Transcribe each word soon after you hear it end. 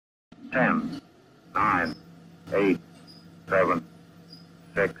10, 9, 8, 7,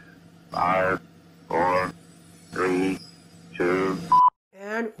 6, 5, 4, 3, 2.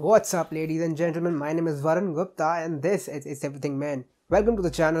 And what's up, ladies and gentlemen, my name is Varun Gupta and this is It's Everything Men. Welcome to the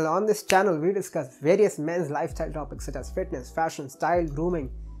channel. On this channel we discuss various men's lifestyle topics such as fitness, fashion, style,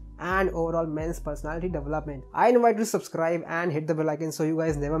 grooming and overall men's personality development. I invite you to subscribe and hit the bell icon so you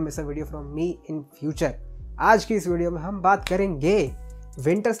guys never miss a video from me in future. आज की इस video में हम बात करेंगे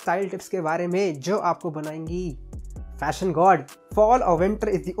winter style tips के बारे में जो आपको बनाएंगी fashion god. Fall or winter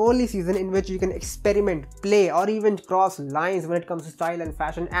is the only season in which you can experiment, play or even cross lines when it comes to style and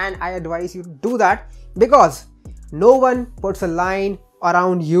fashion, and I advise you to do that because no one puts a line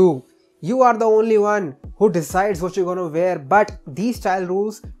around you. You are the only one who decides what you're gonna wear, but these style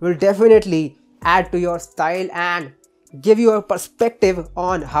rules will definitely add to your style and give you a perspective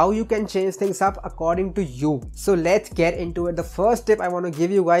on how you can change things up according to you. So let's get into it. The first tip I want to give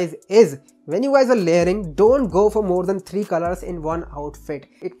you guys is when you guys are layering, don't go for more than 3 colors in one outfit.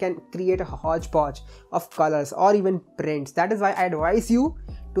 It can create a hodgepodge of colors or even prints. That is why I advise you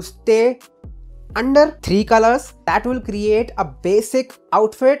to stay under 3 colors. That will create a basic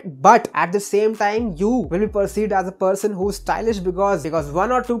outfit, but at the same time you will be perceived as a person who's stylish because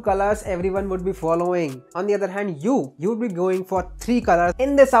 1 or 2 colors everyone would be following. On the other hand, you would be going for 3 colors.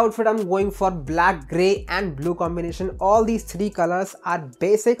 In this outfit I'm going for black, grey and blue combination. All these 3 colors are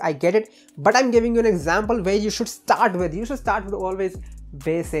basic, I get it, but I'm giving you an example where you should start with. You should start with always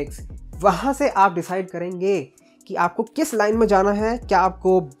basics. वहां से आप decide करेंगे कि आपको किस line में जाना है. क्या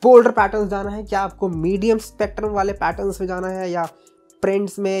आपको बोल्डर पैटर्न्स जाना है, क्या आपको मीडियम स्पेक्ट्रम वाले पैटर्न्स में जाना है, या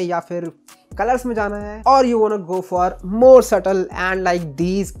प्रिंट्स में, या फिर कलर्स में जाना है, और you want to go for more subtle and like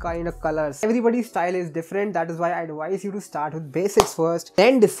these kind of colours. Everybody style is different. That is why I advice you to start with basics first,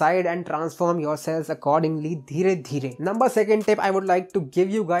 then decide and transform yourselves accordingly धीरे धीरे. Number second tip I would like to give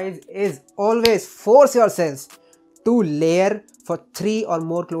you guys is always force yourselves to layer for 3 or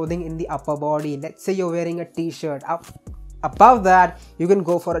more clothing in the upper body. Let's say you're wearing a t-shirt. Above that you can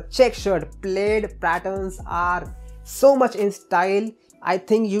go for a check shirt. Plaid patterns are so much in style. I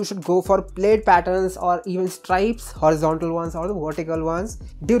think you should go for plaid patterns or even stripes, horizontal ones or the vertical ones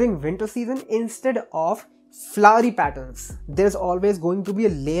during winter season instead of flowery patterns. There's always going to be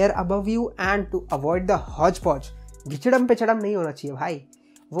a layer above you, and to avoid the hodgepodge, घिचड़म पे चढ़म नहीं होना चाहिए भाई,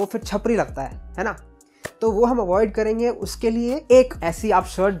 वो फिर छपरी लगता है ना, तो वो हम अवॉइड करेंगे. उसके लिए एक ऐसी आप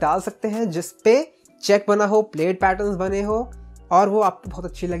शर्ट डाल सकते हैं जिसपे चेक बना हो, प्लेट पैटर्न्स बने हो, और वो आपको बहुत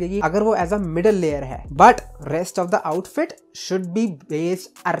अच्छी लगेगी अगर वो एज अ मिडल लेयर है. But rest of the outfit should be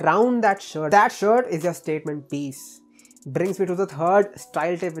based around that shirt. That shirt is your statement piece. Brings me to the third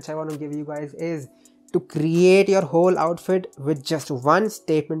style tip which I want to give you guys is to create your whole outfit with just one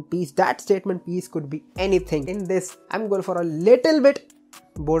statement piece. That statement piece could be anything. In this I'm going for a little bit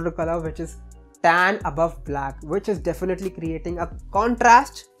bolder color which is tan above black, which is definitely creating a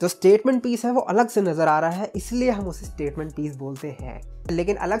contrast. जो statement piece है वो अलग से नजर आ रहा है, इसलिए हम उसे statement piece बोलते हैं.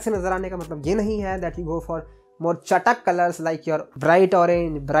 लेकिन अलग से नजर आने का मतलब ये नहीं है that you go for more चटक colors like your bright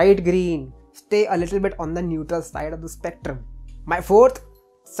orange, bright green. Stay a little bit on the neutral side of the spectrum. My fourth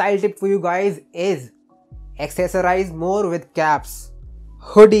style tip for you guys is accessorize more with caps,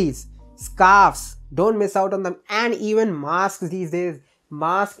 hoodies, scarves. Don't miss out on them, and even masks these days.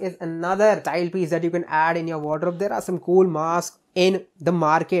 Mask is another style piece that you can add in your wardrobe. There are some cool masks in the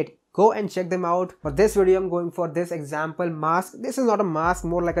market. Go and check them out. For this video I'm going for this example mask. This is not a mask,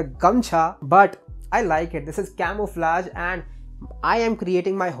 more like a gamcha, but I like it. This is camouflage and I am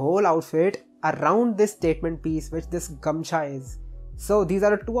creating my whole outfit around this statement piece which this gamcha is. So these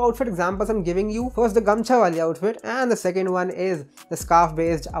are the 2 outfit examples I'm giving you. First the gamcha wali outfit, and the second one is the scarf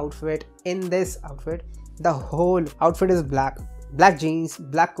based outfit. In this outfit the whole outfit is black. Black jeans,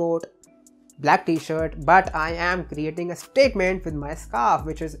 black coat, black t-shirt, but I am creating a statement with my scarf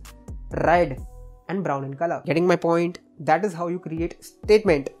which is red and brown in color. Getting my point? That is how you create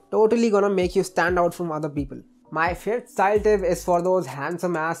statement. Totally gonna make you stand out from other people. My 5th style tip is for those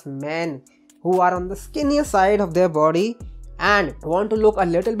handsome ass men who are on the skinnier side of their body and want to look a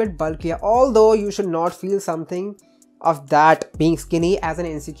little bit bulkier, although you should not feel something of that being skinny as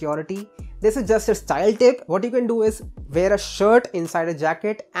an insecurity. This is just a style tip. What you can do is wear a shirt inside a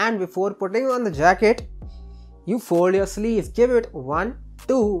jacket, and before putting on the jacket you fold your sleeves. Give it 1,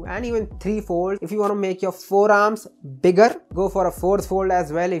 2 and even 3 folds. If you want to make your forearms bigger, go for a 4th fold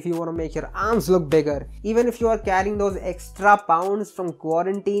as well if you want to make your arms look bigger. Even if you are carrying those extra pounds from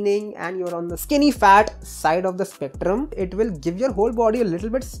quarantining and you're on the skinny fat side of the spectrum, it will give your whole body a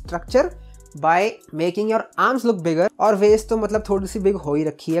little bit structure by making your arms look bigger, और waist तो मतलब थोड़ी सी big हो ही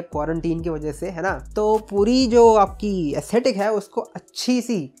रखी है quarantine की वजह से, है ना। तो पूरी जो आपकी एस्थेटिक है उसको अच्छी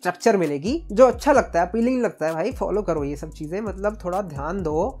सी स्ट्रक्चर मिलेगी, जो अच्छा लगता है, अपीलिंग लगता है। भाई फॉलो करो ये सब चीजें, मतलब थोड़ा ध्यान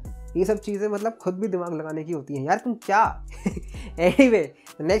दो, ये सब चीजें मतलब खुद भी दिमाग लगाने की होती हैं यार, तुम क्या। Anyway,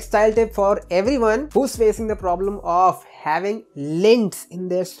 the next style tip for everyone who's facing the problem of having lints in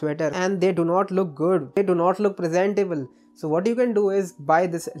their sweater and they do not look good, they do not look presentable. So what you can do is buy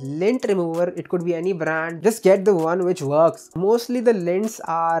this lint remover. It could be any brand. Just get the one which works. Mostly the lints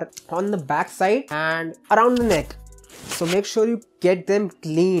are on the back side and around the neck. So make sure you get them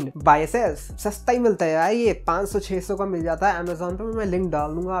cleaned by yourself. सस्ता ही मिलता है यार, ये 500-600 का मिल जाता है Amazon पे। मैं लिंक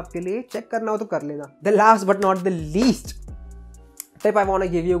डाल दूंगा आपके लिए, चेक करना हो तो कर लेना। The last but not the least tip I want to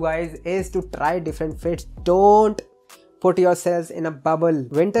give you guys is to try different fits. Don't put yourselves in a bubble.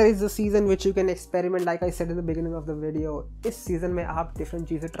 Winter is the season which you can experiment, like I said in the beginning of the video. इस season में आप different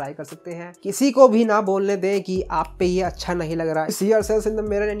चीजें try कर सकते हैं। किसी को भी ना बोलने दें कि आप पे ये अच्छा नहीं लग रहा है। See yourselves in the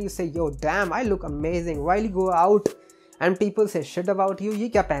mirror and you say, yo damn, I look amazing. While you go out and people say shit about you, ये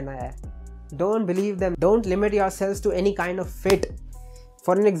क्या पहना है? Don't believe them. Don't limit yourselves to any kind of fit.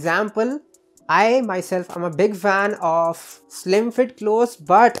 For an example, I myself am a big fan of slim fit clothes,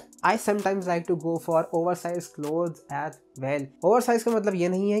 but I sometimes like to go for oversized clothes as well. Oversize का मतलब ये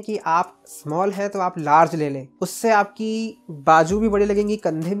नहीं है कि आप small है तो आप large ले लें, उससे आपकी बाजू भी बड़े लगेंगी,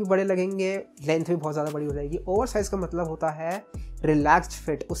 कंधे भी बड़े लगेंगे, लेंथ भी बहुत ज़्यादा बड़ी हो जाएगी। ओवरसाइज का मतलब होता है रिलैक्स्ड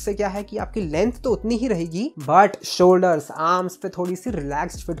फिट। उससे क्या है कि आपकी लेंथ तो उतनी ही रहेगी, बट शोल्डर्स, आर्म्स पे थोड़ी सी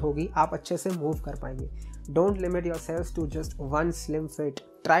रिलैक्स्ड फिट होगी, आप अच्छे से मूव कर पाएंगे। Don't limit yourself to just one slim fit,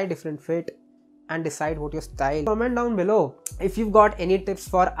 try different fit and decide what your style. Comment down below if you've got any tips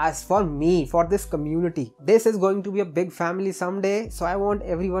for us, for me, for this community. This is going to be a big family someday, so I want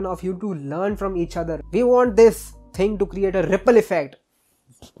every one of you to learn from each other. We want this thing to create a ripple effect.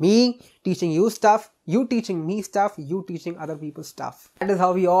 Me teaching you stuff, you teaching me stuff, you teaching other people stuff. That is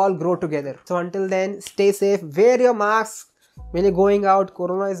how we all grow together. So until then, stay safe, wear your mask when you're going out.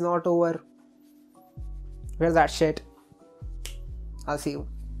 Corona is not over. Wear that shit. I'll see you.